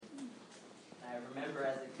remember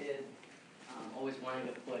as a kid always wanting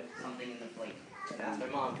to put something in the plate. And ask my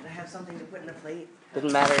mom, can I have something to put in the plate?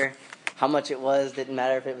 Didn't matter how much it was. Didn't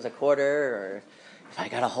matter if it was a quarter or if I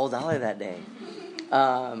got a whole dollar that day.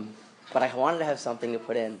 But I wanted to have something to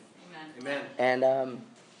put in. Amen. And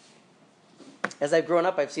as I've grown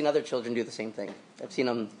up, I've seen other children do the same thing. I've seen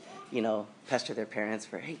them, pester their parents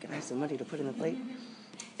for, hey, can I have some money to put in the plate?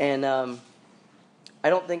 And I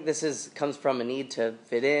don't think this comes from a need to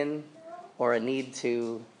fit in or a need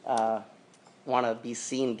to want to be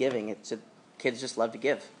seen giving. It's just, kids just love to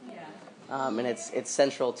give. Yeah. And it's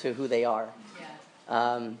central to who they are.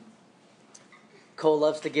 Yeah. Cole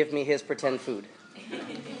loves to give me his pretend food.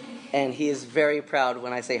 And he is very proud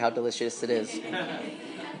when I say how delicious it is.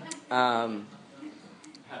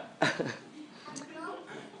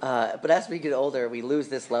 But as we get older, we lose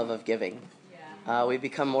this love of giving. Yeah. We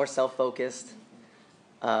become more self-focused.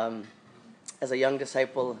 As a young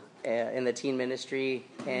disciple in the teen ministry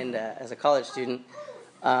and as a college student,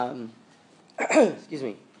 excuse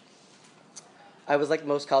me, I was like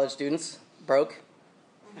most college students, broke.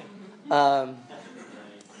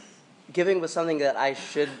 Giving was something that I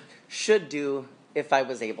should do if I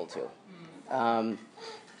was able to.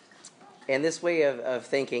 And this way of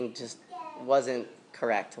thinking just wasn't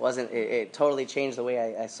correct. It totally changed the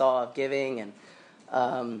way I saw giving, and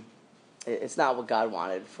it's not what God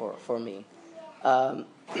wanted for me. So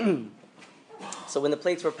when the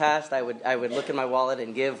plates were passed, I would look in my wallet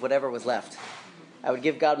and give whatever was left. I would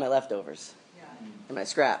give God my leftovers and my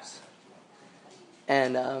scraps.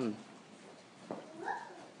 And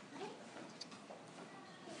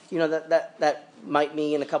that might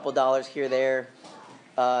mean a couple dollars here or there.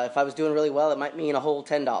 If I was doing really well, it might mean a whole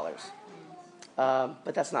 $10.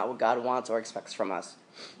 But that's not what God wants or expects from us.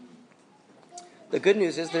 The good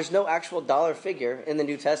news is there's no actual dollar figure in the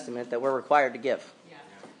New Testament that we're required to give.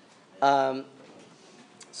 Yeah.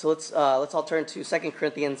 So let's all turn to 2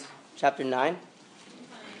 Corinthians chapter 9.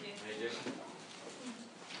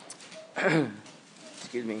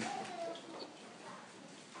 Excuse me.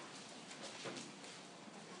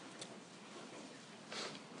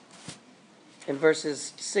 In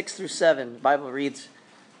verses 6 through 7, the Bible reads,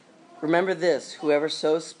 "Remember this, whoever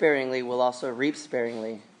sows sparingly will also reap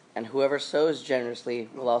sparingly, and whoever sows generously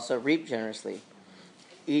will also reap generously.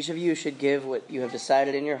 Each of you should give what you have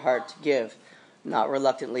decided in your heart to give, not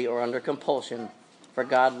reluctantly or under compulsion, for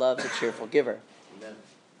God loves a cheerful giver." Amen.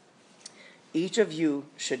 Each of you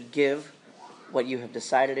should give what you have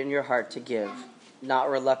decided in your heart to give, not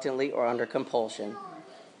reluctantly or under compulsion,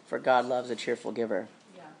 for God loves a cheerful giver.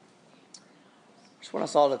 Yeah. I just want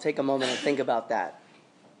us all to take a moment and think about that.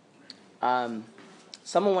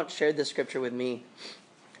 Someone once shared this scripture with me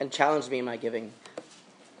and challenged me in my giving.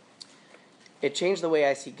 It changed the way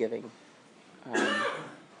I see giving.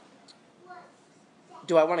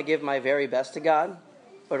 Do I want to give my very best to God,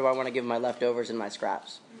 or do I want to give my leftovers and my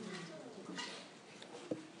scraps?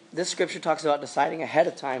 This scripture talks about deciding ahead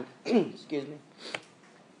of time, excuse me,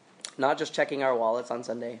 not just checking our wallets on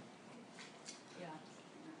Sunday.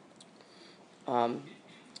 Yeah.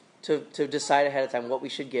 To decide ahead of time what we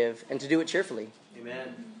should give and to do it cheerfully.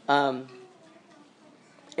 Amen.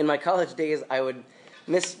 In my college days, I would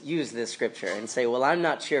misuse this scripture and say, well, I'm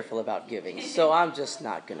not cheerful about giving, so I'm just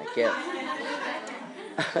not going to give.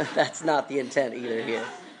 That's not the intent either here.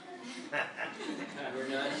 We're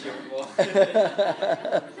not cheerful.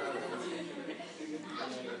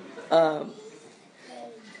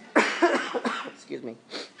 Excuse me.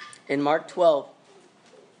 In Mark 12,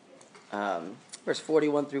 verse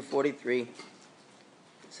 41 through 43, it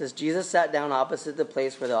says, Jesus sat down opposite the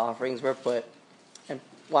place where the offerings were put and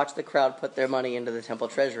watched the crowd put their money into the temple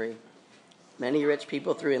treasury. Many rich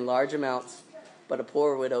people threw in large amounts, but a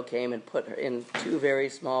poor widow came and put in 2 very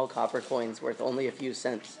small copper coins worth only a few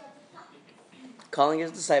cents. Calling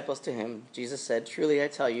his disciples to him, Jesus said, "Truly I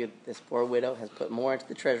tell you, this poor widow has put more into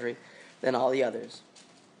the treasury than all the others."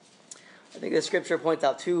 I think this scripture points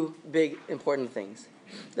out 2 big important things.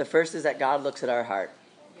 The first is that God looks at our heart.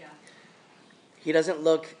 Yeah. He doesn't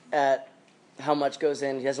look at how much goes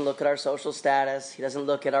in. He doesn't look at our social status. He doesn't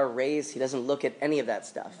look at our race. He doesn't look at any of that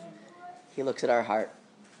stuff. He looks at our heart.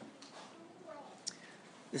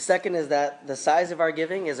 The second is that the size of our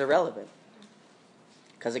giving is irrelevant,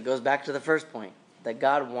 because it goes back to the first point, that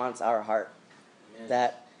God wants our heart. Amen.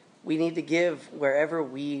 That we need to give wherever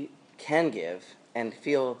we can give and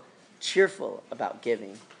feel cheerful about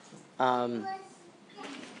giving.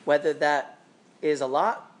 Whether that is a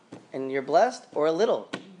lot and you're blessed, or a little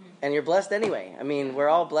and you're blessed anyway. I mean, we're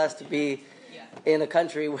all blessed to be in a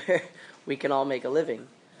country where we can all make a living.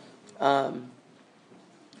 I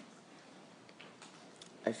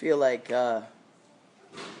feel like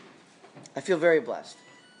I feel very blessed.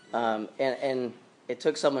 And it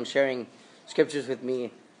took someone sharing scriptures with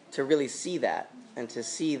me to really see that, and to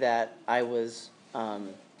see that I was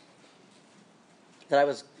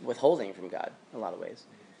withholding from God in a lot of ways.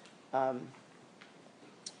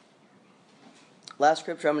 Last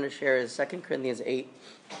scripture I'm going to share is 2 Corinthians 8,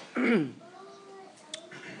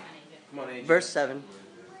 verse 7.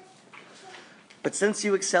 But since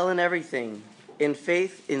you excel in everything, in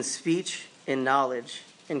faith, in speech, in knowledge,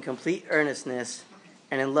 in complete earnestness,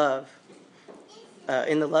 and in love,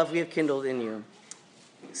 in the love we have kindled in you,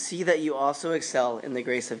 see that you also excel in the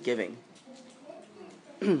grace of giving.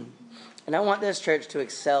 And I want this church to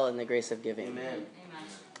excel in the grace of giving. Amen.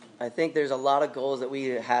 I think there's a lot of goals that we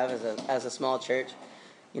have as a small church.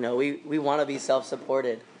 You know, we want to be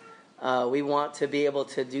self-supported. We want to be able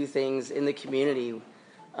to do things in the community.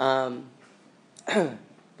 But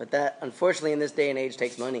that, unfortunately, in this day and age,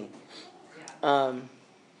 takes money. I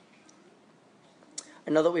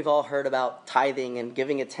know that we've all heard about tithing and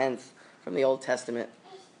giving a tenth from the Old Testament.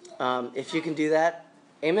 If you can do that,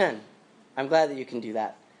 amen. I'm glad that you can do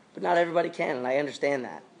that. But not everybody can, and I understand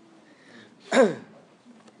that.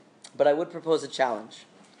 But I would propose a challenge.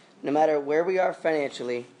 No matter where we are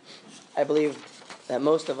financially, I believe that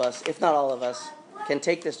most of us, if not all of us, can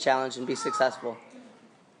take this challenge and be successful.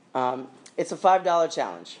 It's a $5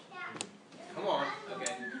 challenge. Come on.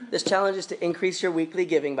 Okay. This challenge is to increase your weekly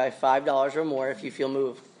giving by $5 or more if you feel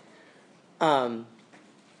moved. So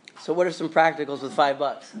what are some practicals with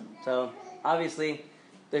 $5? So obviously,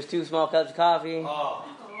 there's 2 small cups of coffee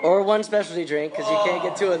or 1 specialty drink, because you can't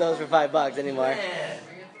get 2 of those for $5 anymore.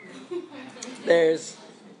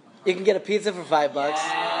 You can get a pizza for $5.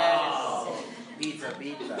 Yes. Pizza.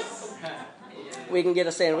 We can get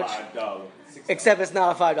a sandwich. Except it's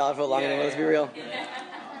not a $5 foot long anymore, let's be real.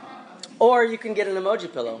 Or you can get an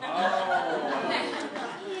emoji pillow.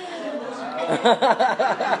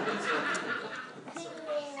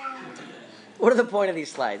 What are the point of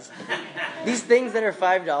these slides? These things that are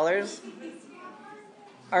 $5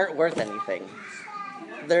 aren't worth anything.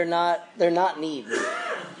 They're not needs.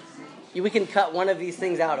 We can cut one of these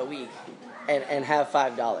things out a week and have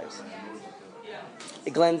 $5.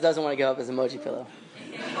 Glenn doesn't want to go up his emoji pillow.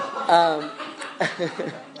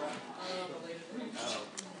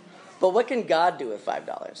 But what can God do with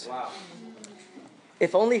 $5? Wow.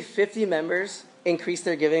 If only 50 members increase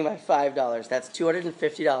their giving by $5, that's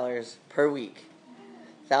 $250 per week,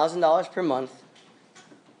 $1,000 per month,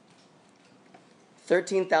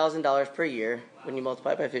 $13,000 per year when you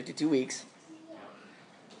multiply it by 52 weeks,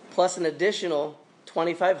 plus an additional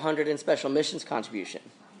 $2,500 in special missions contribution.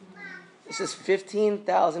 This is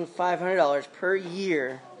 $15,500 per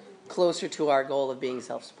year, closer to our goal of being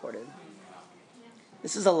self-supported.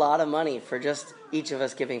 This is a lot of money for just each of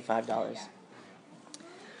us giving $5.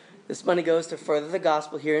 This money goes to further the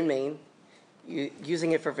gospel here in Maine,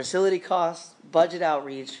 using it for facility costs, budget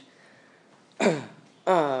outreach, budget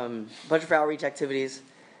for outreach activities,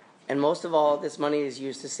 and most of all, this money is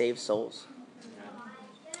used to save souls.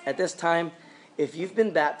 At this time, if you've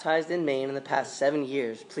been baptized in Maine in the past 7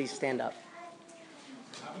 years, please stand up.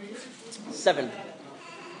 7.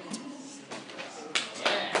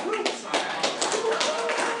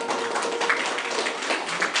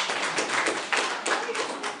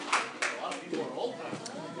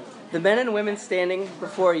 The men and women standing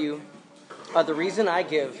before you are the reason I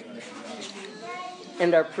give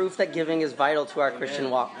and are proof that giving is vital to our Christian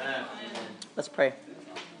walk. Let's pray.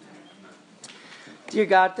 Dear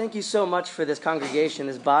God, thank you so much for this congregation,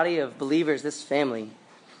 this body of believers, this family.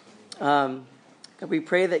 God, we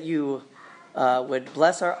pray that you would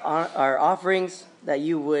bless our offerings, that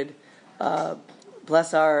you would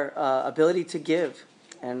bless our ability to give,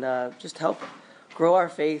 and just help grow our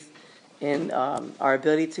faith in our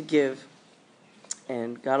ability to give.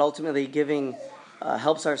 And God, ultimately, giving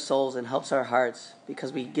helps our souls and helps our hearts,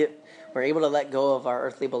 because we're able to let go of our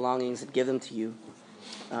earthly belongings and give them to you.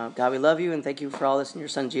 God, we love you and thank you for all this in your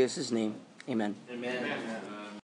Son Jesus' name. Amen. Amen.